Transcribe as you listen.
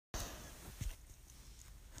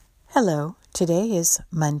Hello, today is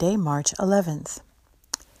Monday, March 11th.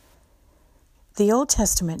 The Old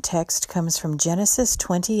Testament text comes from Genesis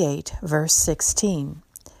 28, verse 16.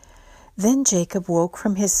 Then Jacob woke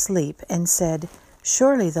from his sleep and said,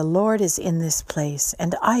 "Surely the Lord is in this place,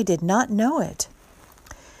 and I did not know it."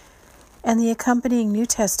 And the accompanying New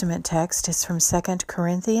Testament text is from 2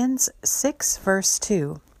 Corinthians 6, verse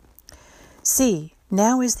 2. See,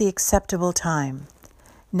 now is the acceptable time.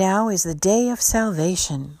 Now is the day of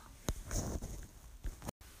salvation.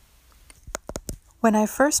 When I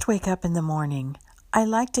first wake up in the morning, I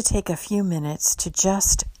like to take a few minutes to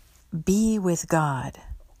just be with God.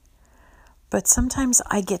 But sometimes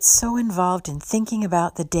I get so involved in thinking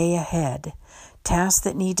about the day ahead, tasks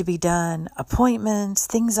that need to be done, appointments,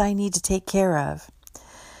 things I need to take care of,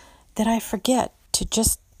 that I forget to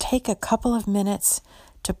just take a couple of minutes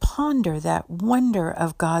to ponder that wonder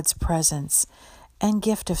of God's presence and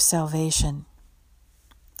gift of salvation.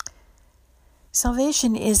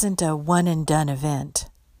 Salvation isn't a one-and-done event.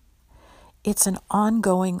 It's an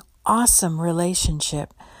ongoing, awesome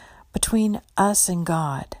relationship between us and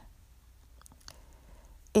God.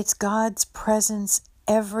 It's God's presence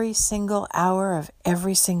every single hour of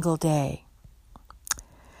every single day.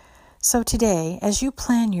 So today, as you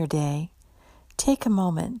plan your day, take a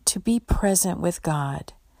moment to be present with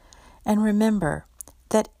God and remember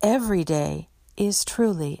that every day is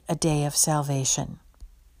truly a day of salvation.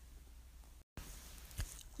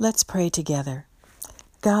 Let's pray together.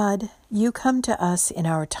 God, you come to us in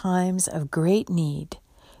our times of great need.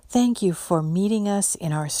 Thank you for meeting us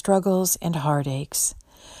in our struggles and heartaches.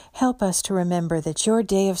 Help us to remember that your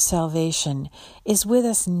day of salvation is with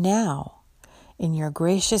us now. In your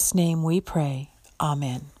gracious name we pray.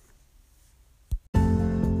 Amen.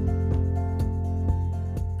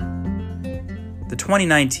 The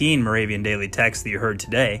 2019 Moravian Daily Text that you heard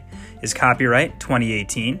today is copyright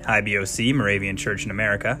 2018 IBOC Moravian Church in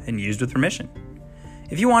America and used with permission.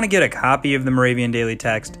 If you want to get a copy of the Moravian Daily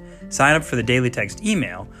Text, sign up for the Daily Text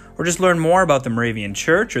email, or just learn more about the Moravian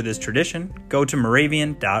Church or this tradition, go to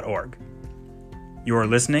moravian.org. You are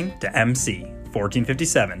listening to MC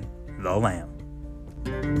 1457, The Lamb.